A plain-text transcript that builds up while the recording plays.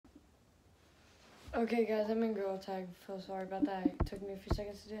Okay, guys, I'm in Girl Tag. So sorry about that. It took me a few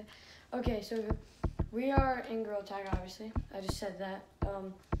seconds to do it. Okay, so we are in Girl Tag, obviously. I just said that.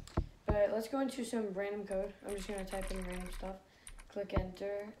 But let's go into some random code. I'm just going to type in random stuff. Click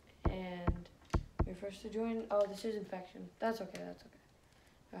enter, and you're first to join. Oh, this is infection. That's okay, that's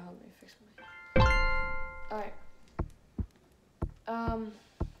okay. Help me fix something. Alright.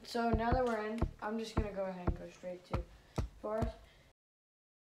 So now that we're in, I'm just going to go ahead and go straight to forest.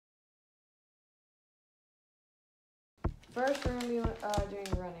 First, we're going to be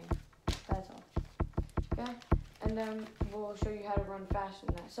doing running. That's all. Okay? And then we'll show you how to run faster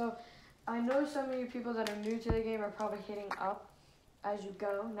than that. So, I know some of you people that are new to the game are probably hitting up as you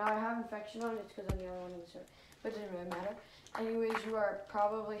go. Now, I have infection on. It's because I'm the only one in the server. But it doesn't really matter. Anyways, you are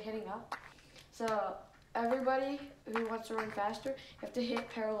probably hitting up. So, everybody who wants to run faster, you have to hit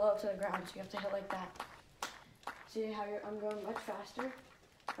parallel to the ground. So, you have to hit like that. See how I'm going much faster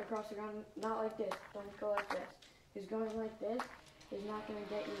across the ground? Not like this. Don't go like this. Because going like this is not going to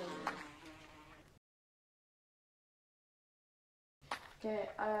get you anywhere.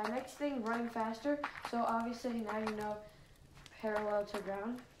 Okay, next thing, running faster. So obviously now you know parallel to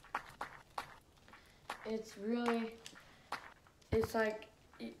ground. It's like,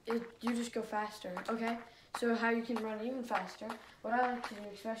 you just go faster, okay? So how you can run even faster, what I like to do,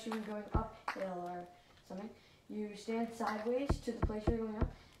 especially when going uphill or something, you stand sideways to the place you're going up,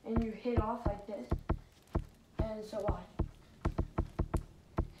 and you hit off like this. And so watch.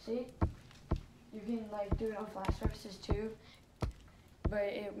 See? You can like do it on flat surfaces too, but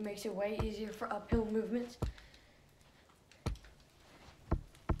it makes it way easier for uphill movements.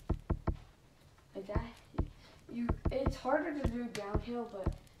 Like that. It's harder to do downhill,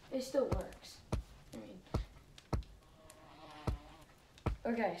 but it still works.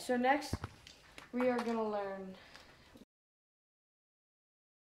 Okay, so next we are gonna learn.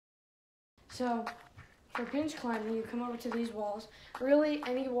 So for pinch climbing, you come over to these walls. Really,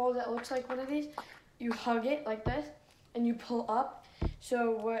 any wall that looks like one of these, you hug it like this, and you pull up.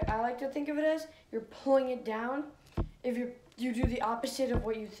 So what I like to think of it as, you're pulling it down. If you do the opposite of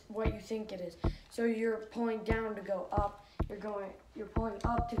what you think it is. So you're pulling down to go up. You're pulling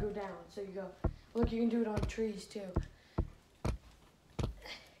up to go down. So you go. Look, you can do it on trees too.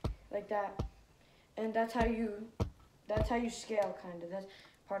 Like that. And that's how you scale, kind of. That's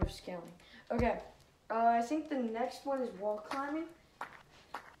part of scaling. Okay. I think the next one is wall climbing.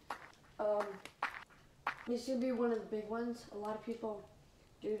 This should be one of the big ones. A lot of people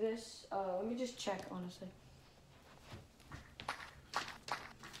do this. Let me just check, honestly.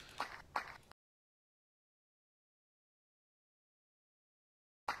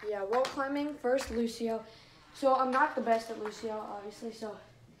 Yeah, wall climbing, first Lucio. So I'm not the best at Lucio, obviously, so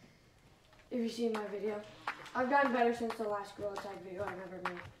if you see my video, I've gotten better since the last Gorilla Tag video I've ever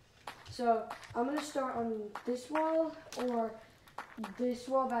made. So I'm going to start on this wall or this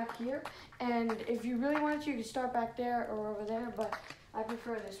wall back here. And if you really wanted to, you could start back there or over there, but I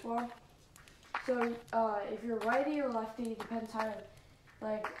prefer this wall. So if you're righty or lefty, depends how,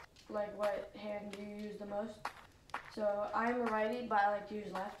 like what hand you use the most. So I'm a righty, but I like to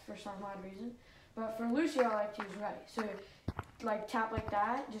use left for some odd reason. But for Lucio, I like to use right. So like tap like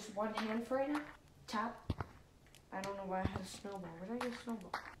that, just one hand for right now. Tap. I don't know why I had a snowball. Where did I get a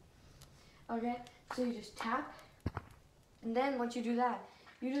snowball? Okay, so you just tap, and then once you do that,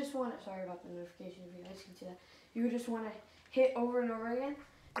 you just want to, sorry about the notification if you guys can see that, you just want to hit over and over again,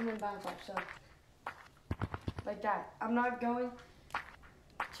 and then bounce up, so, like that. I'm not going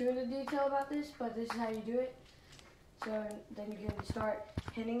too into detail about this, but this is how you do it, so then you can start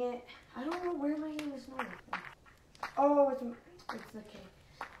hitting it. I don't know, where am I getting this snowball from? Oh, it's the cake.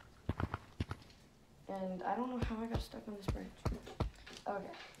 And I don't know how I got stuck on this branch.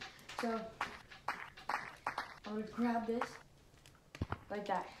 Okay. So, I'm going to grab this, like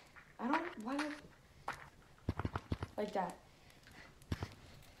that. Like that.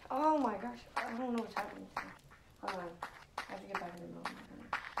 Oh my gosh, I don't know what's happening. Hold on, I have to get back in the moment.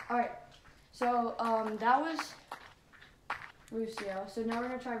 Alright, so that was Lucio. So now we're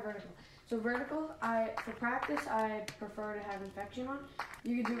going to try vertical. So vertical, for practice, I prefer to have infection on.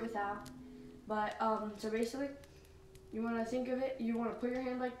 You can do it without. But, so basically, you want to think of it, you want to put your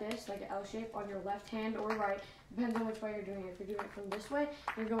hand like this, like an L shape, on your left hand or right, depends on which way you're doing it. If you're doing it from this way,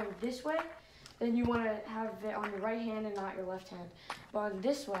 you're going this way, then you want to have it on your right hand and not your left hand. But on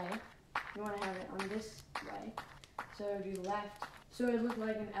this way, you want to have it on this way, so do left, so it looks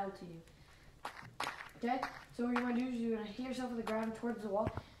like an L to you. Okay, so what you want to do is you want to hit yourself on the ground towards the wall,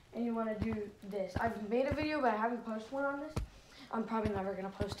 and you want to do this. I've made a video, but I haven't posted one on this. I'm probably never going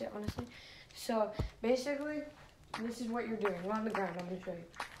to post it, honestly. So, basically, this is what you're doing. You're on the ground. I'm going to show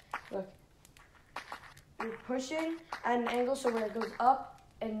you. Look. you're pushing at an angle so where it goes up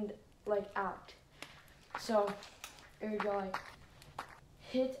and like out. So there you go, like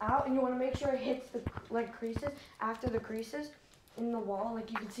hits out, and you want to make sure it hits the like creases after the creases in the wall. Like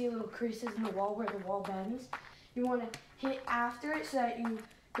you can see little creases in the wall where the wall bends. You want to hit after it so that you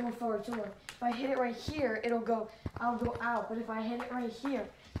go forward. So look, if I hit it right here, I'll go out. But if I hit it right here,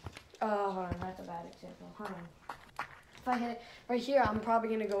 hold on, that's a bad example. Hold on. If I hit it right here, I'm probably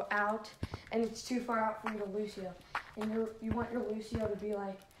gonna go out, and it's too far out for your Lucio. And you want your Lucio to be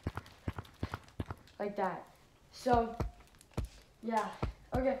like that. So, yeah.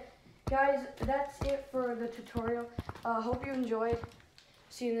 Okay, guys, that's it for the tutorial. Hope you enjoyed.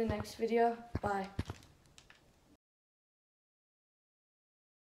 See you in the next video. Bye.